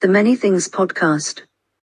The Many Things Podcast.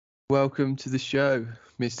 Welcome to the show,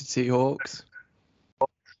 Mr. T Hawks.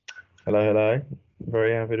 Hello, hello.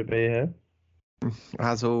 Very happy to be here.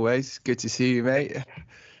 As always, good to see you, mate.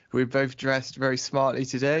 We're both dressed very smartly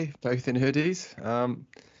today, both in hoodies.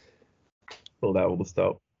 Pulled out all the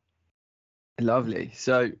stop. Lovely.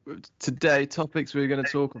 So today, topics we're going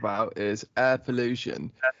to talk about is air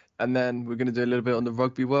pollution, and then we're going to do a little bit on the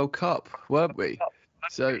Rugby World Cup, weren't we?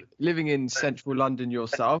 So living in central London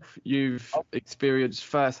yourself, you've experienced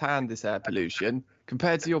firsthand this air pollution.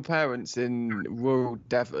 Compared to your parents in rural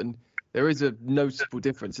Devon, there is a noticeable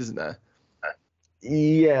difference, isn't there?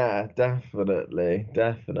 Yeah, definitely,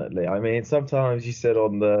 definitely. I mean, sometimes you sit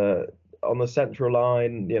on the central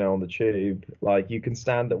line, on the tube, like you can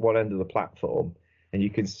stand at one end of the platform and you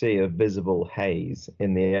can see a visible haze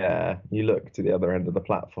in the air. You look to the other end of the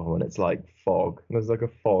platform and it's like fog. There's like a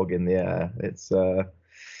fog in the air.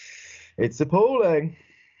 It's appalling.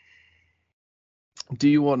 Do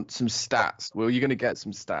you want some stats? Well, you're going to get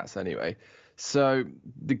some stats anyway. So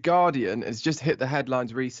The Guardian has just hit the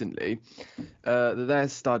headlines recently that their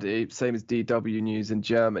study, same as DW News in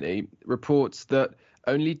Germany, reports that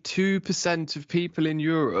only 2% of people in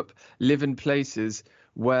Europe live in places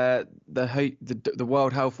where the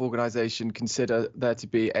World Health Organization consider there to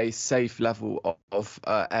be a safe level of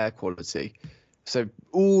air quality. So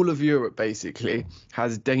all of Europe basically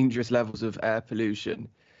has dangerous levels of air pollution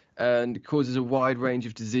and causes a wide range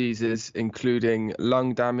of diseases, including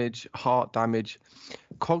lung damage, heart damage,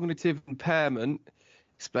 cognitive impairment.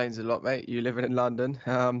 Explains a lot, mate. You living in London.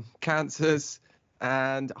 Cancers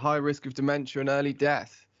and high risk of dementia and early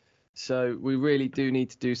death. So we really do need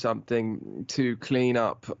to do something to clean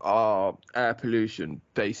up our air pollution,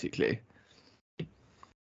 basically.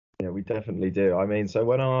 Yeah, we definitely do. I mean, so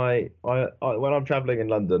when when I'm traveling in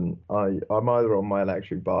London, I'm either on my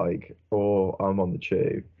electric bike or I'm on the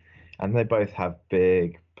tube, and they both have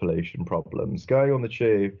big pollution problems. Going on the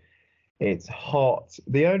tube, it's hot.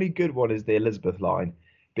 The only good one is the Elizabeth line,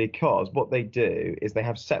 because what they do is they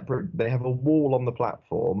have a wall on the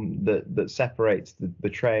platform that separates the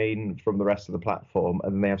train from the rest of the platform,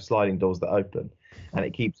 and then they have sliding doors that open, and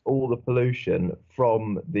it keeps all the pollution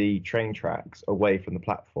from the train tracks away from the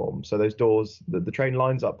platform. So those doors, the train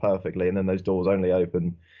lines up perfectly, and then those doors only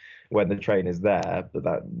open when the train is there. But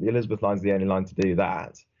the Elizabeth line's the only line to do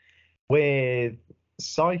that. With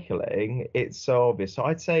cycling, it's so obvious. So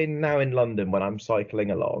I'd say now in London, when I'm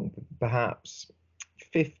cycling along, perhaps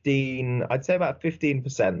 15, I'd say about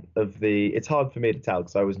 15% of it's hard for me to tell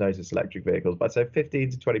because I always notice electric vehicles, but I'd say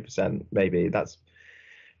 15 to 20%,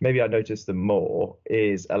 maybe I notice them more,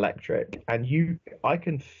 is electric. And I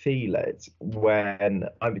can feel it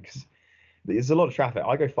because there's a lot of traffic.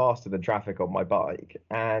 I go faster than traffic on my bike,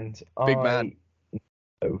 and Big man.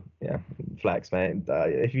 Oh, yeah, flex, mate.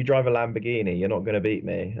 If you drive a Lamborghini, you're not going to beat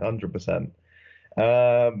me, 100%.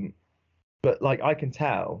 But like I can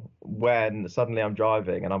tell when suddenly I'm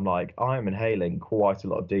driving and I'm like, I'm inhaling quite a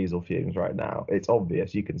lot of diesel fumes right now. It's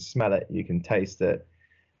obvious. You can smell it, you can taste it,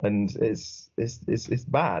 and it's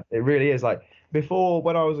bad. It really is. Like before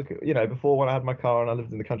when I had my car and I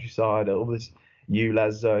lived in the countryside, all this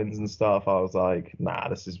ULEZ zones and stuff, I was like, nah,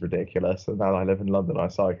 this is ridiculous. And now that I live in London, I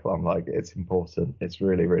cycle, I'm like, it's important. It's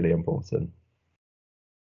really, really important.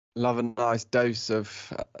 Love a nice dose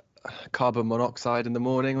of carbon monoxide in the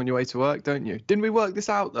morning on your way to work, don't you? Didn't we work this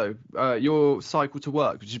out though? Your cycle to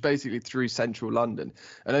work, which is basically through central London,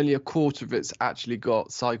 and only a quarter of it's actually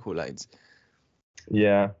got cycle lanes.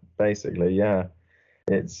 Yeah, basically, yeah.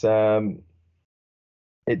 It's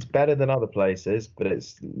better than other places, but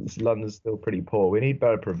London's still pretty poor. We need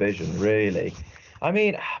better provision, really. I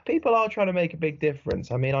mean, people are trying to make a big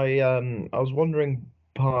difference. I mean, I was wandering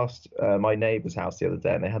past my neighbour's house the other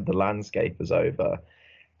day, and they had the landscapers over,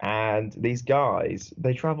 and these guys,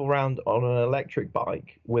 they travel around on an electric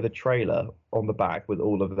bike with a trailer on the back with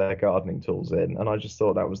all of their gardening tools in, and I just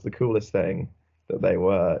thought that was the coolest thing that they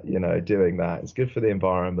were, doing that. It's good for the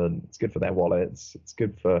environment. It's good for their wallets. It's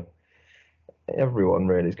good for everyone,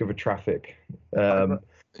 really. It's good for traffic.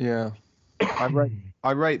 Yeah,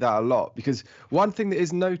 I rate that a lot, because one thing that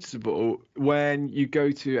is noticeable when you go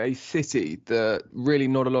to a city that really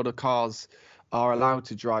not a lot of cars are allowed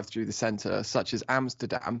to drive through the centre, such as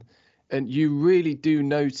Amsterdam, and you really do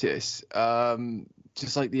notice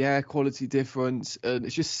just like the air quality difference, and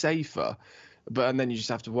it's just safer. And then you just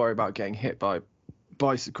have to worry about getting hit by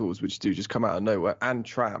bicycles, which do just come out of nowhere, and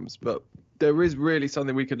trams. But there is really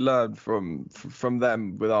something we could learn from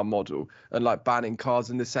them with our model, and like banning cars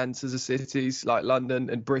in the centres of cities like London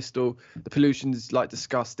and Bristol. The pollution's like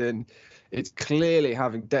disgusting. It's clearly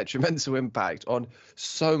having detrimental impact on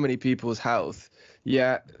so many people's health.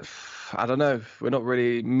 Yeah, I don't know. We're not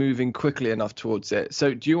really moving quickly enough towards it.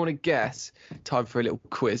 So do you want to guess, time for a little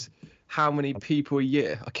quiz, how many people a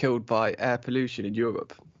year are killed by air pollution in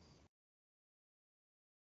Europe?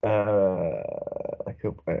 I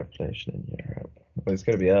could buy inflation in Europe. Well, it's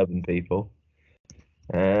going to be urban people.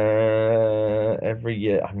 Every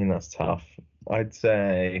year. I mean, that's tough. I'd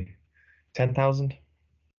say 10,000.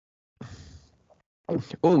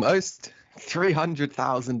 Almost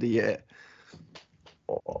 300,000 a year.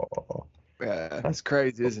 Oh, Yeah, that's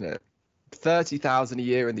crazy, isn't it? 30,000 a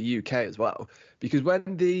year in the UK as well. Because when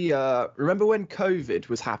remember when COVID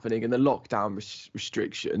was happening and the lockdown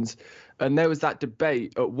restrictions, and there was that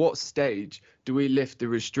debate at what stage do we lift the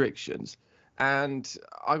restrictions? And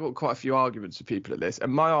I got quite a few arguments with people at this.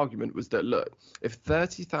 And my argument was that, look, if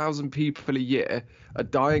 30,000 people a year are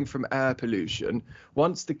dying from air pollution,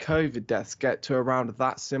 once the COVID deaths get to around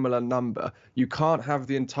that similar number, you can't have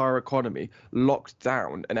the entire economy locked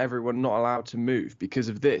down and everyone not allowed to move because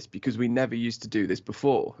of this, because we never used to do this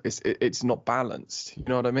before. It's not balanced. You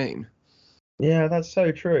know what I mean? yeah, that's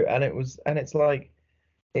so true. And it's like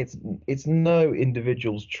it's no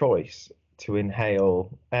individual's choice to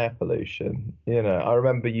inhale air pollution. I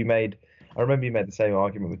remember you made the same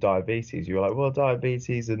argument with diabetes. You were like, well,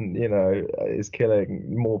 diabetes and is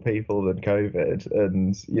killing more people than COVID,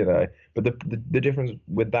 and but the difference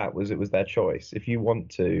with that was it was their choice. If you want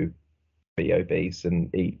to be obese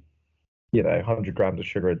and eat 100 grams of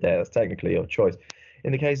sugar a day, that's technically your choice.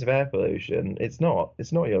 In the case of air pollution, it's not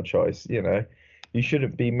your choice. You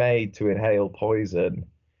shouldn't be made to inhale poison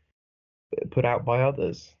put out by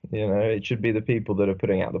others. It should be the people that are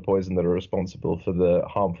putting out the poison that are responsible for the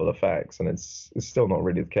harmful effects, and it's still not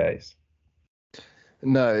really the case.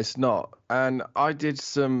 No, it's not. And I did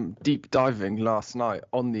some deep diving last night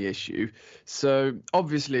on the issue. So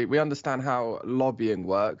obviously, we understand how lobbying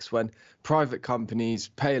works when private companies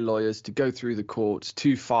pay lawyers to go through the courts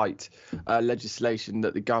to fight legislation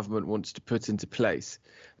that the government wants to put into place.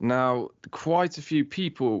 Now, quite a few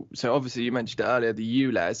people, so obviously you mentioned it earlier, the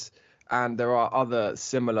ULEZ, and there are other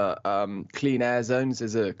similar clean air zones.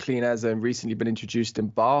 There's a clean air zone recently been introduced in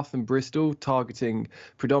Bath and Bristol, targeting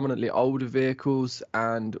predominantly older vehicles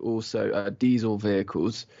and also diesel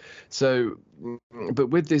vehicles. So, but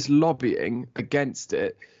with this lobbying against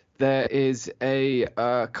it, there is a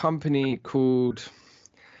company called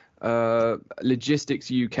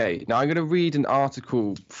Logistics UK. Now, I'm going to read an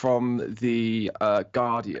article from the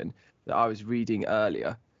Guardian that I was reading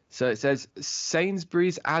earlier. So it says,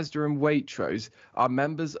 Sainsbury's, Asda and Waitrose are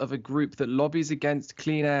members of a group that lobbies against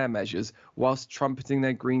clean air measures whilst trumpeting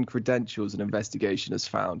their green credentials, an investigation has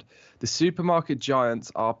found. The supermarket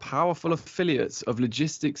giants are powerful affiliates of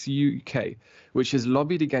Logistics UK, which has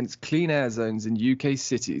lobbied against clean air zones in UK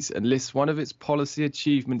cities and lists one of its policy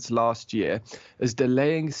achievements last year as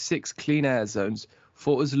delaying 6 clean air zones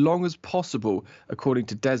for as long as possible, according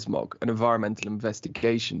to Desmog, an environmental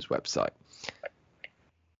investigations website.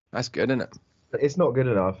 That's good, isn't it? It's not good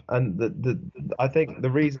enough, and I think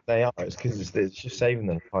the reason they are is because it's just saving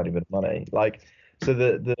them a tiny bit of money. Like, so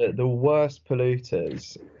the worst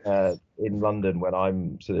polluters in London, when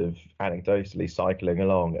I'm sort of anecdotally cycling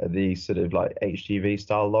along, are these sort of like HGV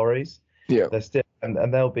style lorries. Yeah. They're still,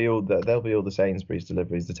 and they'll be all the Sainsbury's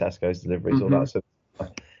deliveries, the Tesco's deliveries, all that sort of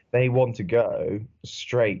stuff. They want to go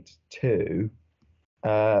straight to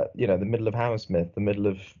the middle of Hammersmith, the middle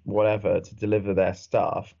of whatever, to deliver their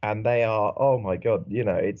stuff, and they are, oh my God,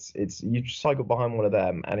 it's you cycle behind one of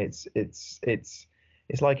them, and it's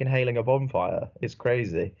like inhaling a bonfire. It's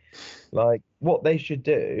crazy. Like, what they should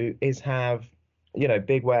do is have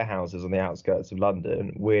big warehouses on the outskirts of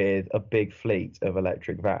London with a big fleet of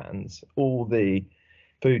electric vans. All the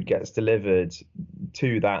food gets delivered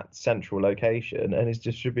to that central location and is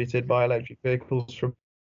distributed by electric vehicles from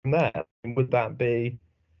there. Would that be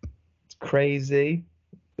crazy?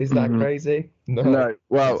 Is that crazy? No.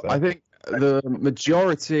 Well, I think the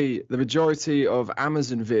majority of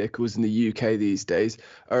Amazon vehicles in the UK these days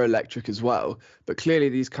are electric as well. But clearly,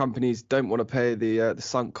 these companies don't want to pay the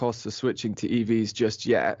sunk costs of switching to EVs just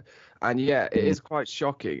yet. And yeah, it is quite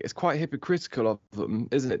shocking. It's quite hypocritical of them,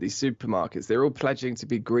 isn't it? These supermarkets, they're all pledging to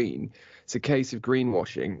be green. It's a case of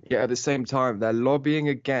greenwashing. Yet at the same time, they're lobbying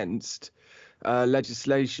against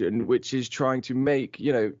legislation which is trying to make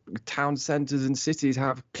town centres and cities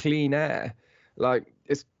have clean air. Like,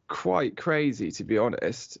 it's quite crazy, to be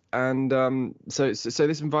honest. And so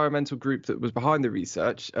this environmental group that was behind the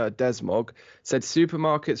research, Desmog, said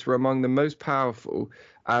supermarkets were among the most powerful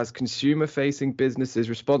as consumer-facing businesses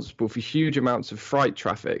responsible for huge amounts of freight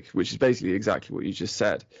traffic, which is basically exactly what you just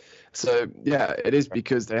said. So yeah, it is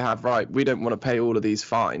because they have, right, we don't want to pay all of these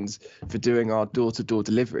fines for doing our door-to-door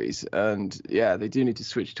deliveries, and yeah, they do need to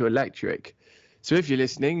switch to electric. So if you're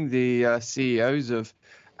listening, the CEOs of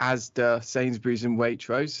Asda, Sainsbury's and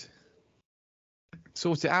Waitrose,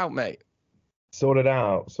 sort it out, mate. Sort it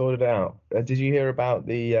out. Did you hear about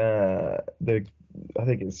the I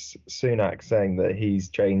think it's Sunak saying that he's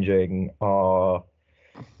changing our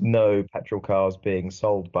no petrol cars being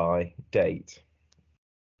sold by date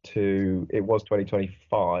to, it was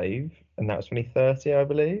 2025 and now it's 2030, I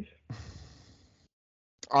believe.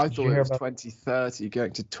 I Did thought you it hear was about? 2030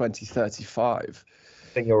 going to 2035. I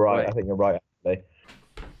think you're right. Wait. I think you're right, actually.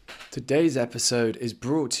 Today's episode is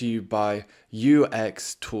brought to you by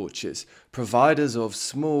UX Torches, providers of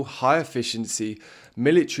small, high-efficiency,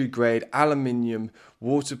 military-grade aluminium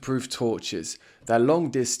waterproof torches. They're long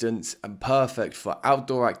distance and perfect for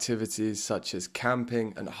outdoor activities such as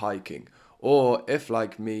camping and hiking. Or if,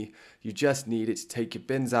 like me, you just need it to take your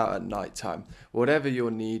bins out at night time. Whatever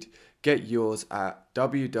your need, get yours at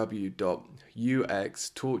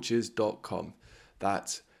www.uxtorches.com.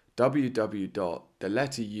 That's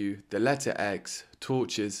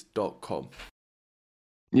www.torches.com.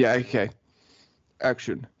 Yeah, okay.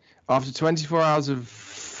 Action. After 24 hours of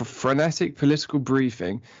frenetic political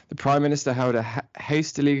briefing, the Prime Minister held a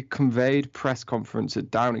hastily conveyed press conference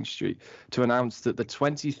at Downing Street to announce that the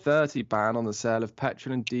 2030 ban on the sale of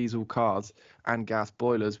petrol and diesel cars and gas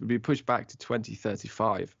boilers would be pushed back to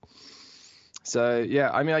 2035. So,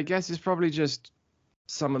 yeah, I mean, I guess it's probably just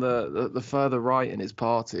some of the further right in his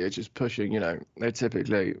party are just pushing, they're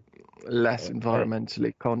typically less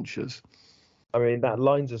environmentally conscious. I mean, that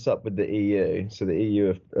lines us up with the EU. So the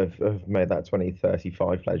EU have made that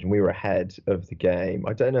 2035 pledge, and we were ahead of the game.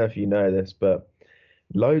 I don't know if you know this, but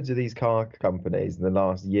loads of these car companies in the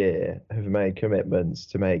last year have made commitments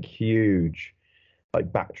to make huge,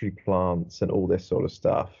 like battery plants and all this sort of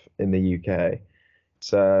stuff in the UK.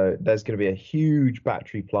 So there's going to be a huge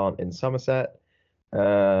battery plant in Somerset.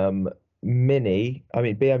 BMW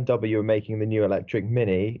are making the new electric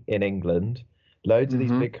Mini in England. Loads of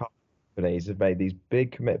these big car companies have made these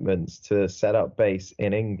big commitments to set up base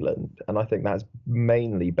in England, and I think that's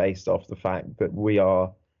mainly based off the fact that we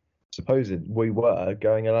were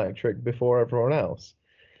going electric before everyone else.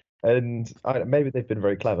 And maybe they've been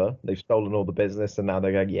very clever. They've stolen all the business, and now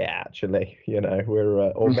they're going, yeah, actually,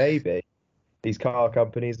 we're or maybe these car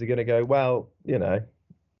companies are going to go, well,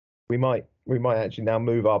 we might actually now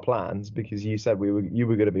move our plans because you said you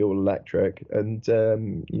were going to be all electric, and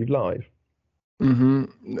you lied.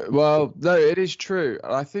 Well, no, it is true.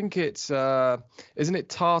 I think it's isn't it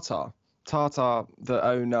Tata that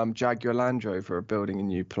own Jaguar Land Rover are building a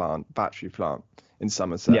new battery plant in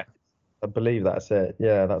Somerset. Yeah, I believe that's it.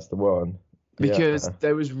 Yeah, that's the one. Because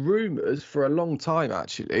there was rumours for a long time,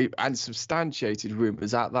 actually, and substantiated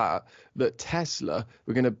rumours at that Tesla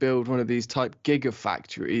were going to build one of these type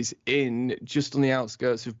gigafactories just on the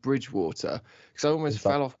outskirts of Bridgewater. Because I almost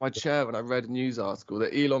fell off my chair when I read a news article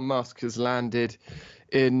that Elon Musk has landed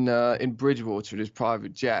in Bridgewater in his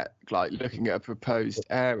private jet, like looking at a proposed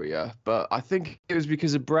area. But I think it was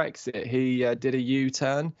because of Brexit. He did a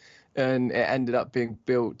U-turn, and it ended up being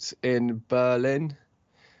built in Berlin.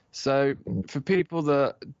 So for people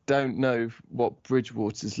that don't know what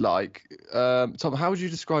Bridgewater's like, Tom, how would you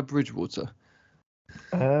describe Bridgewater?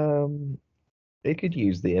 It could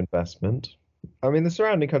use the investment. I mean, the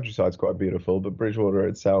surrounding countryside's quite beautiful, but Bridgewater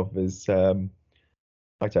itself is, I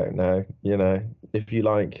don't know, if you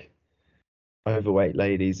like overweight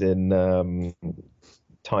ladies in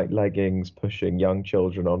tight leggings pushing young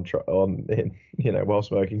children while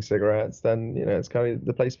smoking cigarettes, then it's kind of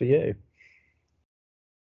the place for you.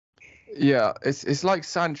 Yeah, it's like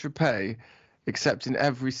Saint-Tropez, except in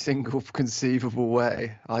every single conceivable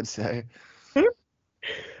way, I'd say.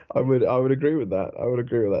 I would agree with that. I would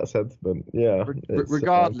agree with that sentiment. Yeah.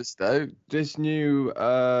 Regardless, though, these new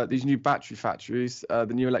battery factories, the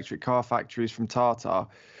new electric car factories from Tata,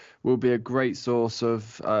 will be a great source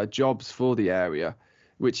of jobs for the area,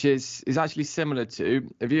 which is actually similar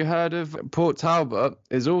to. Have you heard of Port Talbot?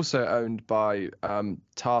 Is also owned by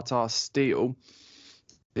Tata Steel,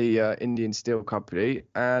 the Indian steel company,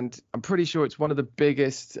 and I'm pretty sure it's one of the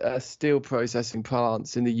biggest steel processing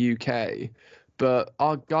plants in the UK. But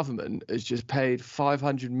our government has just paid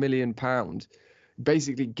 £500 million,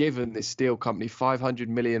 basically given this steel company £500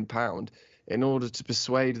 million in order to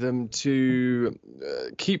persuade them to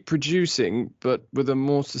keep producing, but with a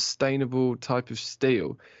more sustainable type of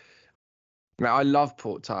steel. Now, I love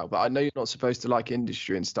Port Talbot. I know you're not supposed to like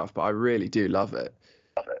industry and stuff, but I really do love it.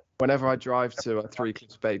 whenever I drive to Three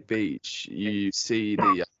Cliffs Bay Beach, you see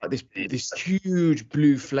the this huge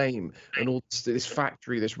blue flame and all this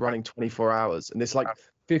factory that's running 24 hours, and this like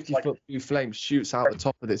 50-foot blue flame shoots out the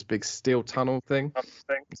top of this big steel tunnel thing.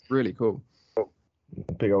 It's really cool.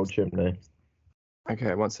 Big old chimney.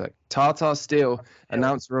 Okay, one sec. Tata Steel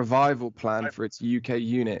announced a revival plan for its UK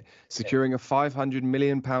unit, securing a £500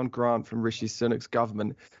 million grant from Rishi Sunak's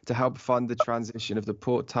government to help fund the transition of the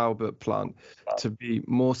Port Talbot plant to be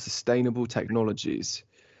more sustainable technologies.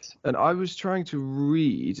 And I was trying to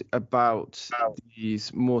read about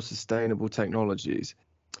these more sustainable technologies.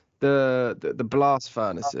 The blast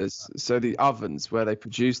furnaces, so the ovens where they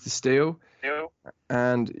produce the steel,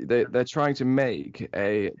 and they're trying to make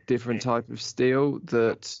a different type of steel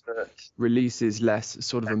that releases less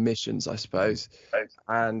sort of emissions, I suppose.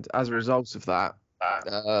 And as a result of that,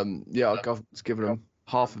 our government's given them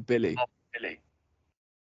 £500 million.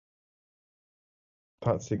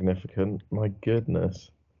 That's significant. My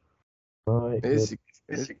goodness. It is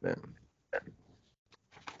significant, isn't it?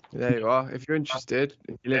 There you are. If you're interested,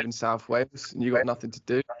 if you live in South Wales and you've got nothing to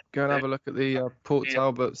do, go and have a look at the Port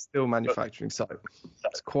Talbot steel manufacturing site.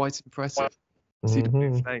 It's quite impressive. See the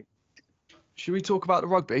blue flame. Should we talk about the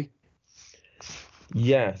rugby?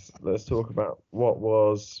 Yes, let's talk about what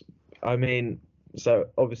was. I mean, so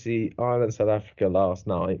obviously Ireland, South Africa last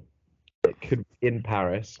night. It could in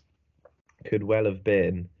Paris could well have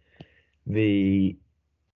been the.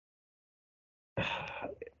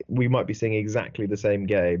 We might be seeing exactly the same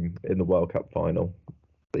game in the World Cup final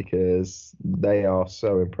because they are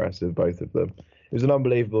so impressive, both of them. It was an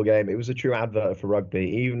unbelievable game. It was a true advert for rugby.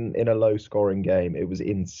 Even in a low-scoring game, it was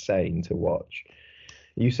insane to watch.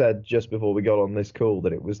 You said just before we got on this call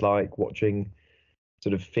that it was like watching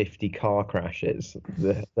sort of 50 car crashes.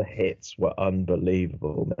 The hits were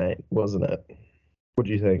unbelievable, mate, wasn't it? What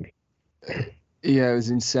do you think? Yeah, it was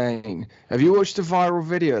insane. Have you watched the viral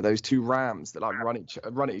video of those two rams that like run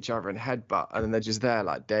at each other and headbutt, and then they're just there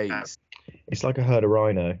like days? It's like a herd of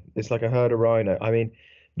rhino. It's like a herd of rhino. I mean,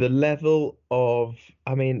 the level of,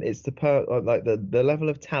 it's the level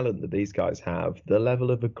of talent that these guys have, the level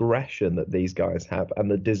of aggression that these guys have, and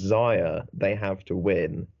the desire they have to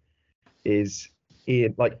win is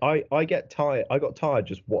in. Like I get tired. I got tired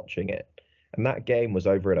just watching it. And that game was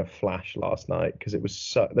over in a flash last night because there was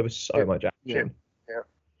so much action. Yeah.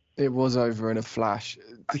 It was over in a flash.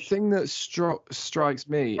 The thing that strikes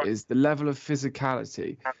me is the level of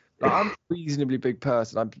physicality. Like, I'm a reasonably big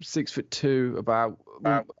person. I'm 6'2", about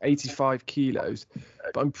 85 kilos.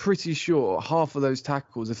 But I'm pretty sure half of those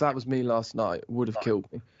tackles, if that was me last night, would have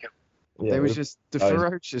killed me. Yeah, there was just the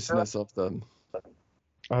ferociousness of them.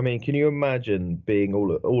 I mean, can you imagine being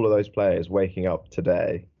all of those players waking up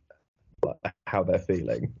today? Like, how they're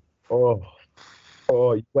feeling. Oh,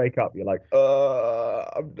 you wake up, you're like,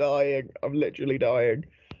 I'm dying. I'm literally dying.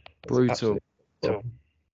 Brutal.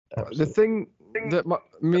 The thing that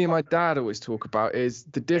me and my dad always talk about is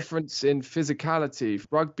the difference in physicality.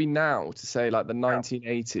 Rugby now to say like the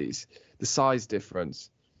 1980s, the size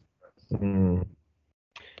difference. Well,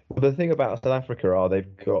 the thing about South Africa are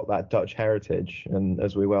they've got that Dutch heritage, and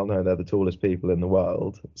as we well know, they're the tallest people in the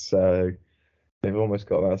world. So they've almost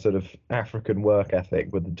got that sort of African work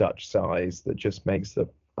ethic with the Dutch size that just makes them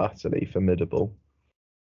utterly formidable.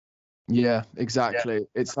 Yeah, exactly. Yeah.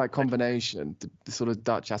 It's that combination, the sort of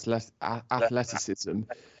Dutch athleticism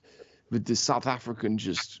with the South African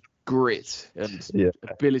just grit and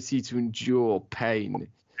ability to endure pain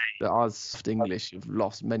that us English have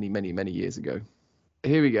lost many, many, many years ago.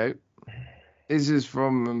 Here we go. This is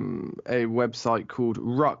from a website called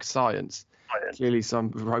Ruck Science. Clearly some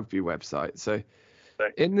rugby website. So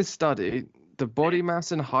in the study, the body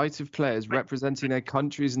mass and height of players representing their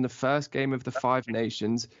countries in the first game of the Five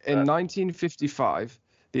Nations in 1955,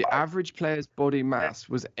 the average player's body mass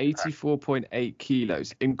was 84.8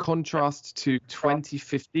 kilos, in contrast to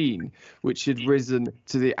 2015, which had risen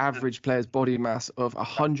to the average player's body mass of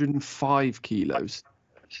 105 kilos.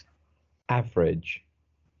 Average.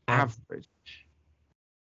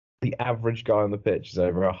 The average guy on the pitch is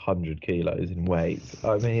over 100 kilos in weight.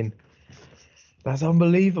 I mean, that's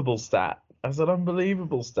unbelievable stat. That's an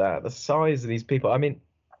unbelievable stat. The size of these people. I mean,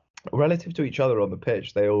 relative to each other on the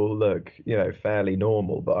pitch, they all look, fairly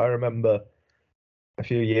normal. But I remember a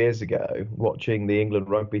few years ago watching the England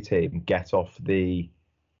rugby team get off the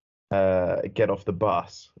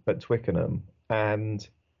bus at Twickenham, and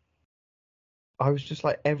I was just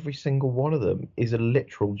like, every single one of them is a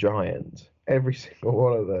literal giant. Every single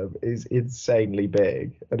one of them is insanely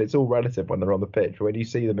big, and it's all relative when they're on the pitch. When you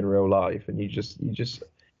see them in real life, and you just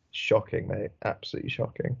shocking, mate, absolutely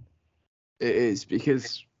shocking. It is,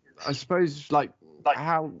 because I suppose like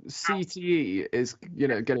how CTE is,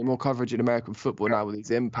 getting more coverage in American football now with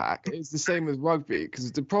its impact. It's the same with rugby,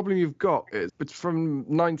 because the problem you've got is, but from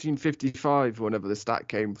 1955, whenever the stat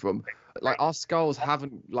came from, like our skulls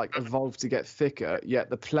haven't like evolved to get thicker, yet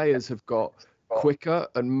the players have got quicker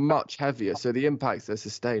and much heavier. So the impacts they're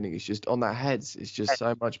sustaining is just on their heads. It's just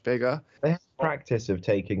so much bigger. They have practice of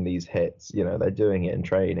taking these hits. They're doing it in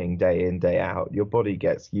training day in, day out. Your body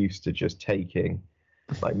gets used to just taking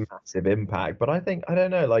like massive impact. But I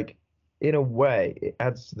don't know, like in a way, it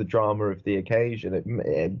adds to the drama of the occasion.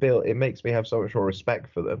 It makes me have so much more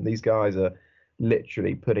respect for them. These guys are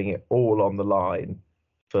literally putting it all on the line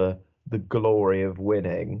for the glory of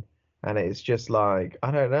winning. And it's just like, I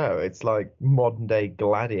don't know, it's like modern day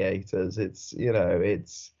gladiators. It's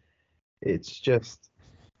just,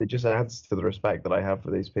 it just adds to the respect that I have for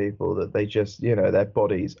these people, that they just, their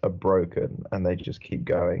bodies are broken and they just keep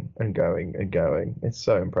going and going and going. It's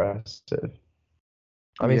so impressive.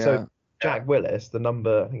 I mean, so Jack Willis, I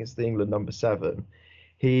think it's the England number 7,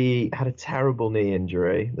 he had a terrible knee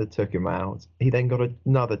injury that took him out. He then got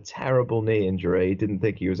another terrible knee injury. Didn't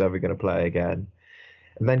think he was ever going to play again.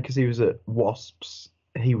 And then because he was at Wasps,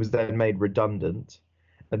 he was then made redundant.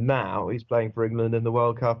 And now he's playing for England in the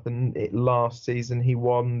World Cup. And last season, he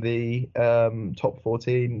won the top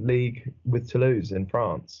 14 league with Toulouse in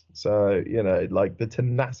France. So, like the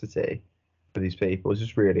tenacity for these people is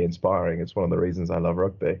just really inspiring. It's one of the reasons I love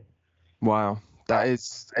rugby. Wow, that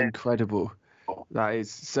is incredible. That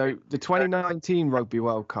is. So the 2019 Rugby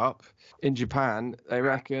World Cup in Japan, they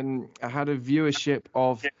reckon had a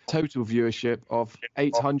total viewership of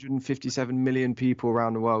 857 million people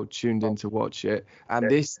around the world tuned in to watch it. And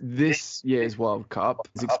this year's World Cup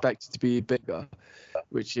is expected to be bigger,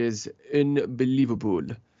 which is unbelievable.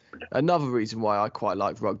 Another reason why I quite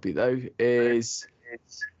like rugby though is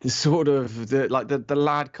the sort of the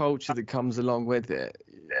lad culture that comes along with it.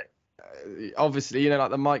 Obviously,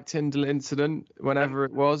 like the Mike Tyndall incident, whenever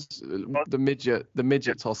it was, the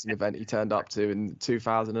midget tossing event he turned up to in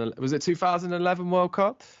 2011 World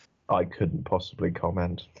Cup? I couldn't possibly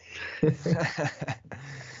comment.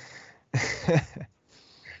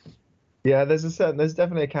 Yeah, there's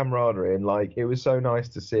definitely a camaraderie, and like it was so nice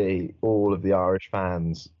to see all of the Irish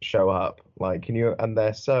fans show up. Like, and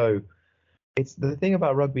they're so. It's the thing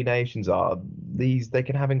about rugby nations they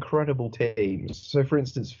can have incredible teams. So, for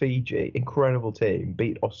instance, Fiji, incredible team,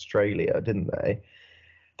 beat Australia, didn't they?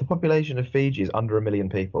 The population of Fiji is under 1 million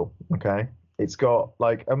people. Okay, it's got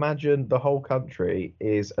like, imagine the whole country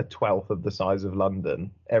is a 12th of the size of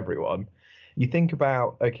London. Everyone, you think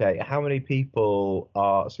about, okay, how many people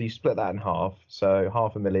are? So you split that in half. So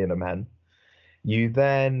 500,000 are men. You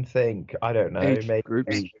then think, I don't know, maybe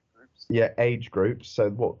groups. Yeah, age groups. So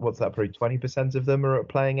what's that? Probably 20% of them are at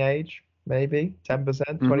playing age, maybe 10%,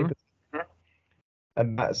 20%.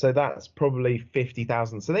 And that's probably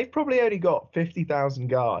 50,000. So they've probably only got 50,000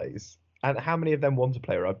 guys. And how many of them want to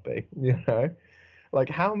play rugby? Like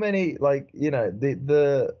how many? Like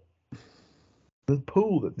the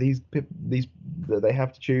pool that these that they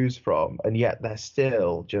have to choose from, and yet they're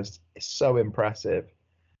still just so impressive.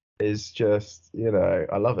 Is just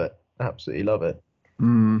I love it. Absolutely love it.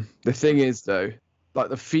 The thing is, though, like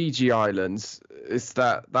the Fiji Islands, it's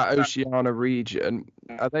that Oceania region.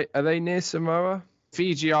 Are they near Samoa?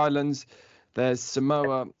 Fiji Islands, there's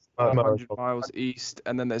Samoa 100 miles east,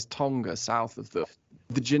 and then there's Tonga south of them.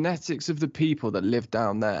 The genetics of the people that live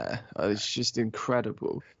down there, it's just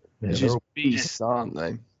incredible. Yeah, they're just beasts, aren't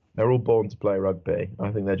they? They're all born to play rugby. I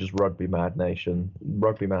think they're just rugby mad nation,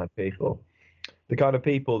 rugby mad people. The kind of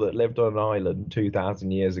people that lived on an island 2,000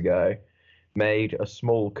 years ago, made a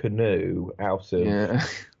small canoe out of,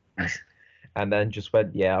 and then just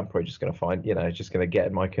went, I'm probably just going to find, just going to get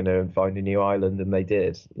in my canoe and find a new island. And they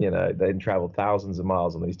did, they traveled thousands of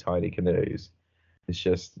miles on these tiny canoes. It's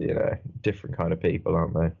just, different kind of people,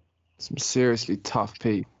 aren't they? Some seriously tough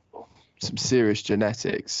people, some serious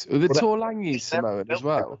genetics. The Taulangi Samoan as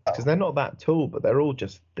well. Because they're not that tall, but they're all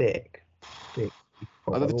just thick.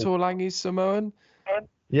 Are the Taulangi Samoan?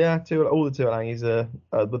 Yeah, all the Taulangi's are,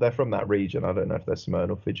 but they're from that region. I don't know if they're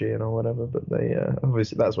Samoan or Fijian or whatever, but they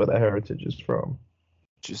obviously that's where their heritage is from.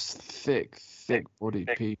 Just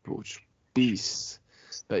thick-bodied people, just beasts.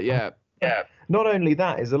 But yeah. Not only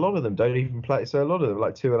that, is a lot of them don't even play. So a lot of them,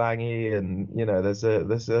 like Taulangi, and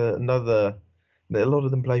there's another. A lot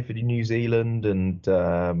of them play for New Zealand,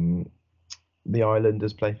 and the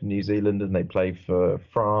Islanders play for New Zealand, and they play for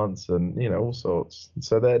France, and all sorts.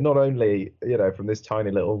 So they're not only from these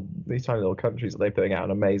tiny little countries that they're putting out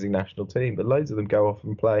an amazing national team, but loads of them go off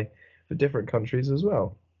and play for different countries as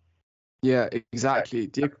well. Yeah, exactly.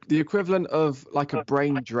 The equivalent of like a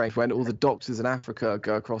brain drain when all the doctors in Africa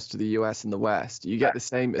go across to the US and the West. You get the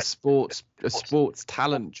same a sports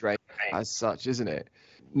talent drain as such, isn't it?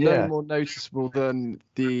 No Yeah. more noticeable than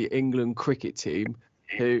the England cricket team,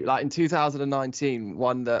 who like in 2019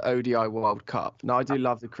 won the ODI World Cup. Now I do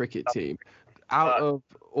love the cricket team. Out of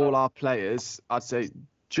all our players, I'd say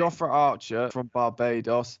Jofra Archer from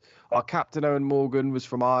Barbados. Our captain Owen Morgan was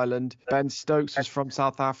from Ireland. Ben Stokes was from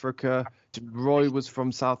South Africa. Roy was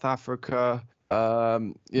from South Africa.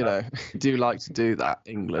 Do like to do that,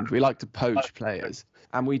 England. We like to poach players.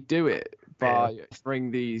 And we do it by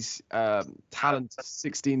offering these talented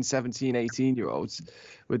 16, 17, 18-year-olds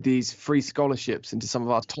with these free scholarships into some of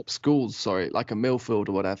our top schools, like a Millfield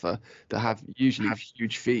or whatever, that have usually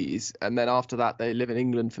huge fees. And then after that, they live in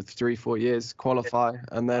England for 3-4 years, qualify,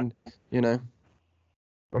 and then,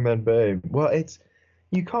 And then boom. Well,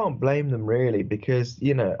 you can't blame them really because,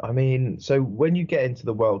 I mean, so when you get into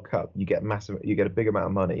the World Cup, you get a big amount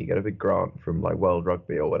of money, you get a big grant from like World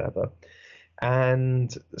Rugby or whatever.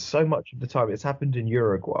 And so much of the time, it's happened in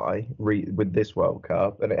Uruguay with this World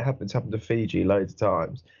Cup, and it's happened to Fiji loads of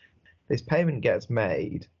times. This payment gets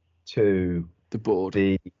made to the board.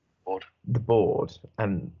 The board,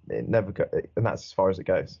 and it never and that's as far as it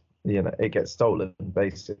goes. It gets stolen,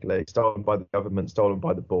 basically, stolen by the government, stolen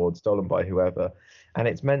by the board, stolen by whoever, and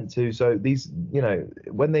it's meant to. So these,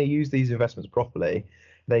 when they use these investments properly,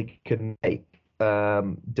 they can make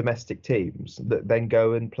domestic teams that then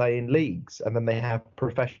go and play in leagues, and then they have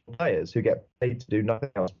professional players who get paid to do nothing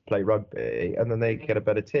else, play rugby, and then they get a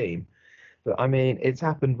better team. But I mean, it's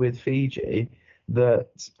happened with Fiji that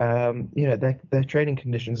their training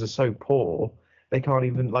conditions are so poor they can't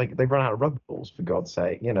even they run out of rugby balls, for God's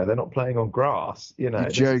sake. They're not playing on grass.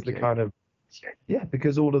 This is the kind of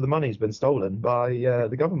because all of the money's been stolen by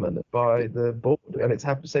the government, by the board, and it's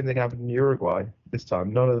happened. Same thing happened in Uruguay this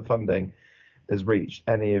time. None of the funding has reached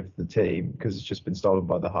any of the team because it's just been stolen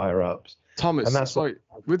by the higher ups. Thomas, and that's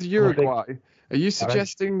with Uruguay, are you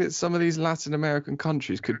suggesting that some of these Latin American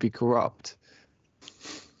countries could be corrupt?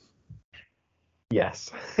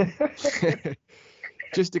 Yes.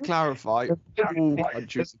 Just to clarify, all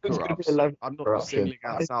countries are corrupt. I'm not singling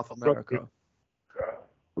out South America.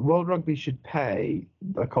 World Rugby should pay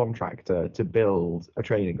a contractor to build a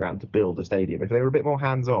training ground, to build a stadium. If they were a bit more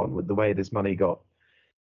hands-on with the way this money got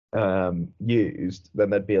used, then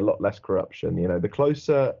there'd be a lot less corruption. The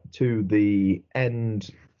closer to the end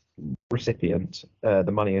recipient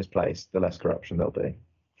the money is placed, the less corruption there'll be.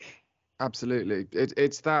 Absolutely.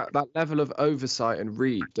 It's that level of oversight and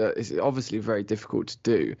read that is obviously very difficult to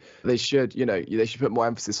do. They should put more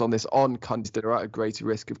emphasis on this on countries that are at a greater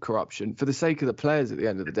risk of corruption for the sake of the players. At the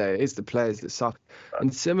end of the day, it's the players that suck.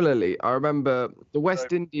 And similarly, I remember the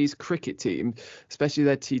West Indies cricket team, especially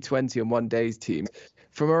their T20 and one days team,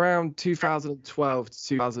 from around 2012 to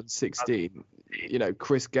 2016.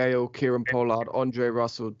 Chris Gale, Kieran Pollard, Andre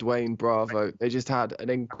Russell, Dwayne Bravo, they just had an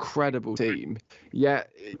incredible team. Yet,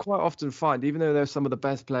 quite often find, even though they're some of the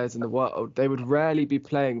best players in the world, they would rarely be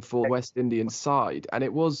playing for West Indian side. And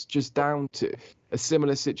it was just down to a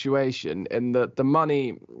similar situation in that the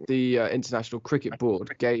money the International Cricket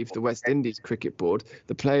Board gave the West Indies Cricket Board,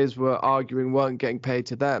 the players were arguing weren't getting paid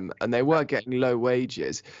to them, and they were getting low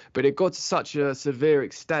wages. But it got to such a severe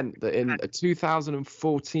extent that in a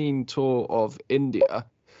 2014 tour of India,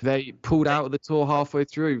 they pulled out of the tour halfway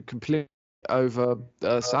through completely over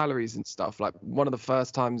salaries and stuff. Like one of the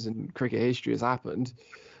first times in cricket history has happened.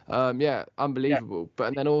 Unbelievable. But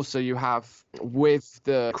and then also you have, with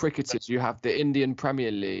the cricketers, you have the Indian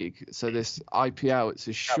Premier League. So this IPL, it's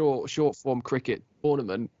a short form cricket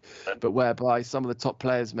tournament, but whereby some of the top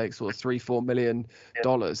players make sort of $3-4 million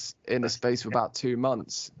in the space of about 2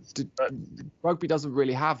 months. Rugby doesn't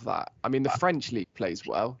really have that. I mean, the French league plays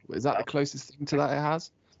well. Is that the closest thing to that it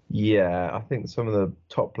has? Yeah, I think some of the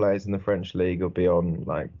top players in the French league will be on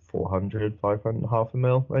like 400, 500,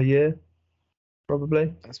 $500,000 a year.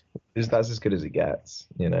 Probably. That's as good as it gets.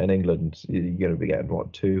 In England, you're going to be getting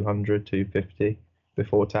what, 200, 250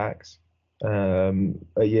 before tax a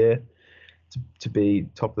year to be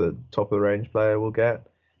top of the range player will get.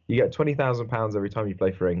 You get £20,000 every time you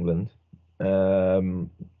play for England. But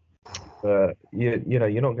you're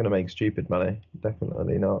not going to make stupid money.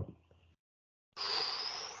 Definitely not.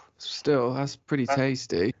 Still, that's pretty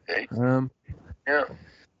tasty. Yeah.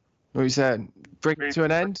 What you said? Bring it to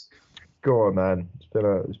an end. Go on, man. It's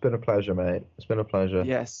been a pleasure, mate. It's been a pleasure.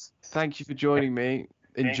 Yes. Thank you for joining me,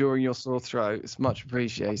 enduring your sore throat. It's much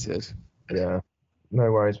appreciated. Yeah.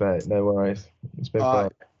 No worries, mate. No worries. It's been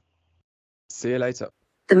fun. See you later.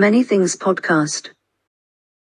 The Many Things Podcast.